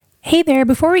Hey there,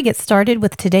 before we get started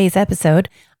with today's episode,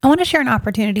 I want to share an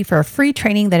opportunity for a free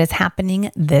training that is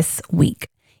happening this week.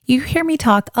 You hear me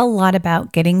talk a lot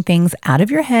about getting things out of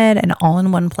your head and all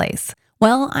in one place.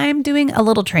 Well, I'm doing a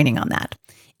little training on that.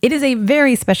 It is a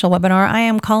very special webinar I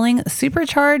am calling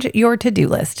Supercharge Your To-Do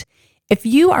List. If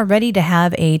you are ready to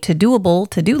have a to-doable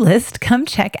to-do list, come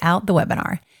check out the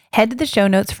webinar. Head to the show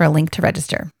notes for a link to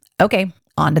register. Okay,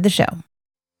 on to the show.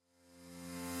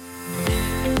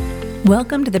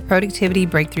 Welcome to the Productivity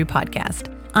Breakthrough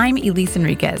Podcast. I'm Elise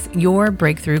Enriquez, your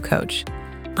breakthrough coach.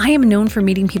 I am known for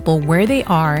meeting people where they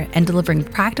are and delivering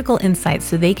practical insights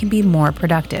so they can be more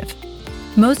productive.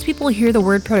 Most people hear the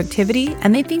word productivity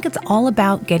and they think it's all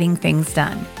about getting things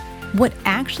done. What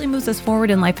actually moves us forward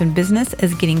in life and business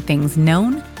is getting things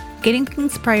known, getting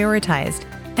things prioritized,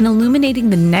 and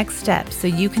illuminating the next steps so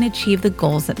you can achieve the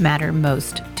goals that matter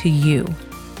most to you.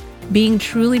 Being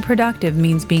truly productive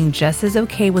means being just as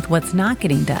okay with what's not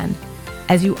getting done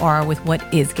as you are with what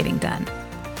is getting done.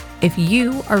 If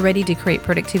you are ready to create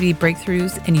productivity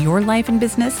breakthroughs in your life and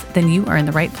business, then you are in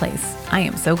the right place. I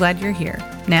am so glad you're here.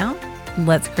 Now,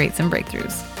 let's create some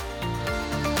breakthroughs.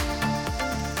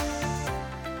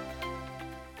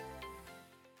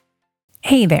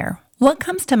 Hey there, what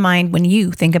comes to mind when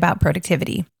you think about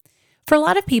productivity? For a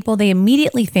lot of people, they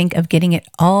immediately think of getting it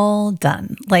all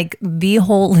done, like the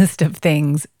whole list of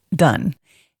things done.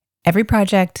 Every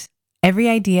project, every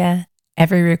idea,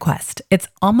 every request. It's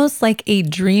almost like a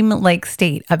dream-like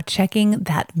state of checking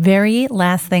that very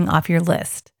last thing off your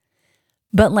list.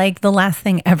 But like the last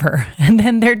thing ever, and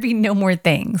then there'd be no more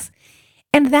things.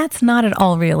 And that's not at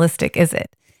all realistic, is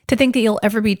it? To think that you'll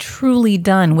ever be truly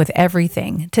done with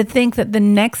everything, to think that the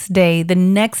next day, the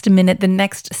next minute, the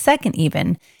next second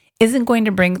even, isn't going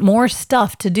to bring more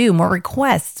stuff to do, more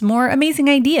requests, more amazing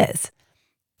ideas.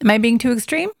 Am I being too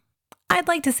extreme? I'd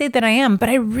like to say that I am, but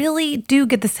I really do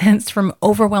get the sense from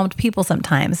overwhelmed people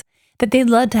sometimes that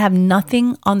they'd love to have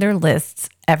nothing on their lists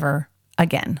ever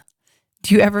again.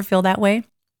 Do you ever feel that way?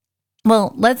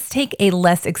 Well, let's take a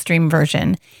less extreme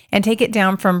version and take it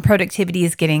down from productivity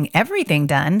is getting everything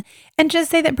done and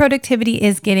just say that productivity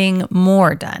is getting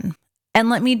more done. And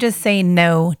let me just say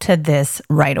no to this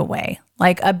right away,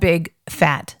 like a big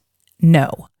fat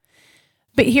no.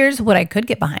 But here's what I could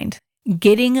get behind.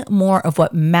 Getting more of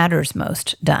what matters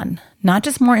most done, not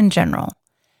just more in general.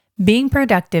 Being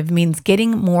productive means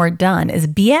getting more done is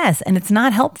BS and it's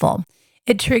not helpful.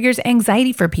 It triggers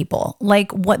anxiety for people,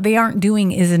 like what they aren't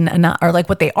doing isn't enough, or like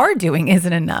what they are doing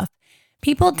isn't enough.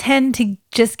 People tend to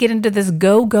just get into this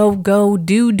go,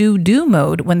 do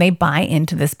mode when they buy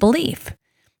into this belief.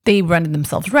 They run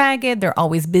themselves ragged, they're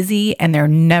always busy, and they're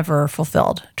never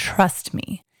fulfilled. Trust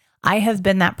me, I have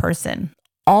been that person,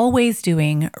 always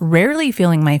doing, rarely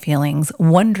feeling my feelings,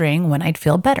 wondering when I'd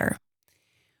feel better.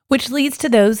 Which leads to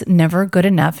those never good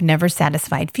enough, never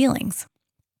satisfied feelings.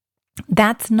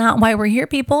 That's not why we're here,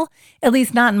 people, at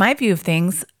least not in my view of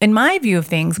things. In my view of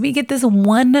things, we get this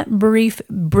one brief,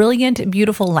 brilliant,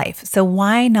 beautiful life. So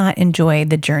why not enjoy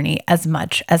the journey as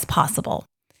much as possible?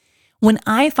 When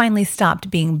I finally stopped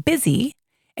being busy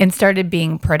and started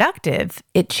being productive,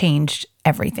 it changed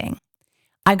everything.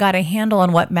 I got a handle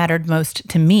on what mattered most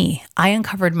to me. I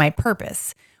uncovered my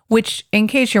purpose, which, in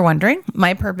case you're wondering,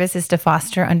 my purpose is to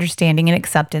foster understanding and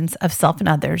acceptance of self and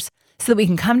others so that we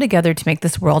can come together to make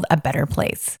this world a better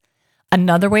place.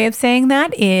 Another way of saying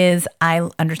that is I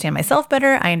understand myself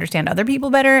better, I understand other people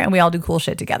better, and we all do cool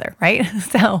shit together, right?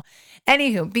 So,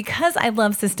 anywho, because I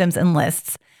love systems and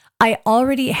lists, I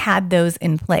already had those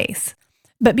in place.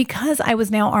 But because I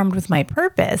was now armed with my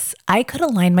purpose, I could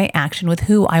align my action with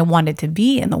who I wanted to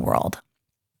be in the world.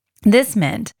 This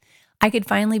meant I could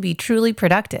finally be truly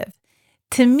productive.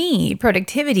 To me,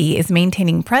 productivity is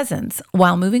maintaining presence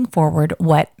while moving forward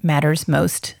what matters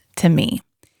most to me.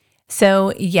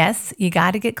 So yes, you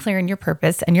got to get clear in your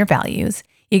purpose and your values.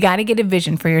 You got to get a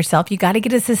vision for yourself. You got to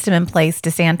get a system in place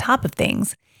to stay on top of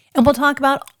things. And we'll talk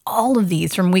about all of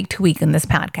these from week to week in this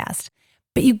podcast.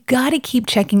 But you got to keep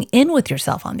checking in with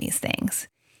yourself on these things.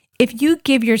 If you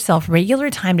give yourself regular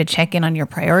time to check in on your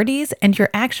priorities and your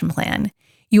action plan,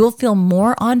 you will feel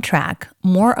more on track,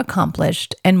 more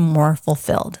accomplished, and more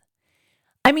fulfilled.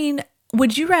 I mean,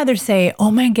 would you rather say, oh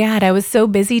my God, I was so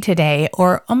busy today,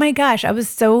 or oh my gosh, I was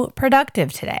so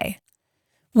productive today?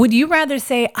 Would you rather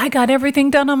say, I got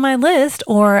everything done on my list,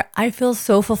 or I feel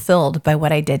so fulfilled by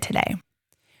what I did today?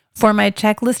 For my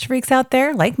checklist freaks out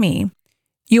there, like me,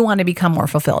 you want to become more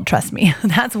fulfilled. Trust me.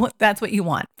 That's what you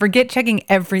want. Forget checking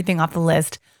everything off the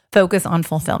list. Focus on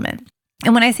fulfillment.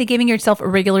 And when I say giving yourself a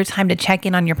regular time to check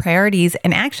in on your priorities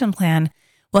and action plan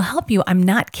will help you, I'm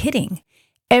not kidding.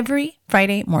 Every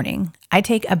Friday morning, I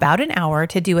take about an hour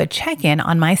to do a check-in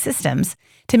on my systems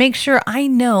to make sure I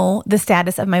know the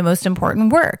status of my most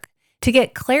important work, to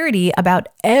get clarity about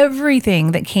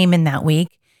everything that came in that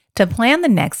week, to plan the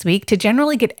next week, to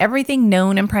generally get everything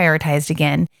known and prioritized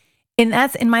again. And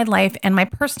that's in my life and my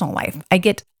personal life. I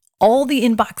get all the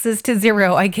inboxes to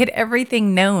zero. I get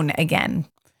everything known again.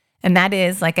 And that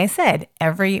is, like I said,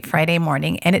 every Friday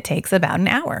morning, and it takes about an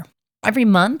hour. Every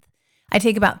month, I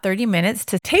take about 30 minutes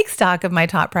to take stock of my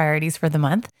top priorities for the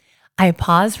month. I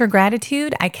pause for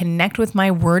gratitude. I connect with my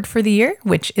word for the year,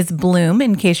 which is bloom.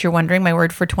 In case you're wondering, my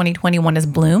word for 2021 is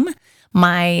bloom.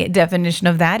 My definition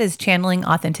of that is channeling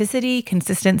authenticity,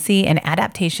 consistency, and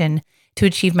adaptation to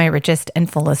achieve my richest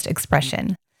and fullest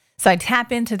expression. So I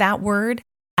tap into that word.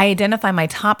 I identify my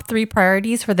top 3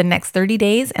 priorities for the next 30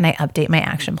 days, and I update my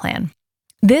action plan.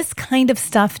 This kind of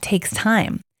stuff takes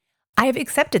time. I've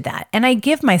accepted that, and I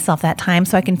give myself that time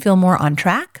so I can feel more on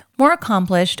track, more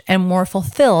accomplished, and more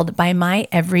fulfilled by my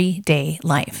everyday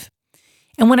life.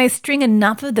 And when I string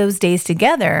enough of those days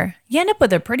together, you end up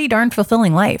with a pretty darn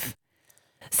fulfilling life.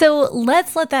 So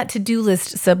let's let that to-do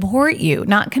list support you,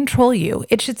 not control you.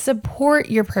 It should support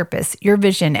your purpose, your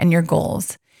vision, and your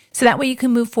goals. So that way you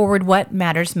can move forward what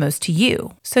matters most to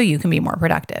you, so you can be more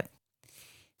productive.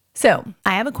 So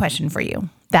I have a question for you.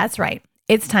 That's right.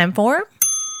 It's time for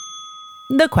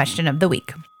the question of the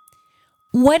week.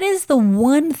 What is the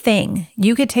one thing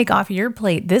you could take off your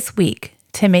plate this week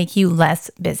to make you less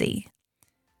busy?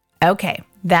 Okay,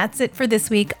 that's it for this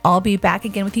week. I'll be back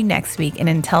again with you next week. And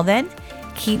until then,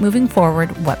 keep moving forward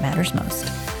what matters most.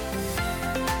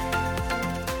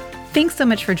 Thanks so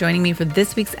much for joining me for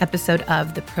this week's episode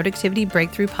of the Productivity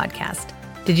Breakthrough Podcast.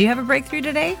 Did you have a breakthrough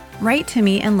today? Write to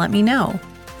me and let me know.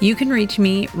 You can reach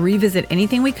me, revisit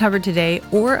anything we covered today,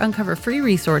 or uncover free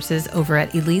resources over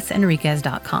at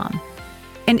EliseEnriquez.com.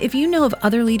 And if you know of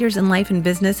other leaders in life and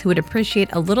business who would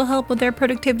appreciate a little help with their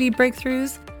productivity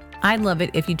breakthroughs, I'd love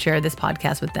it if you'd share this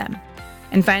podcast with them.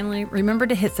 And finally, remember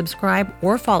to hit subscribe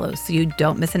or follow so you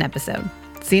don't miss an episode.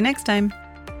 See you next time.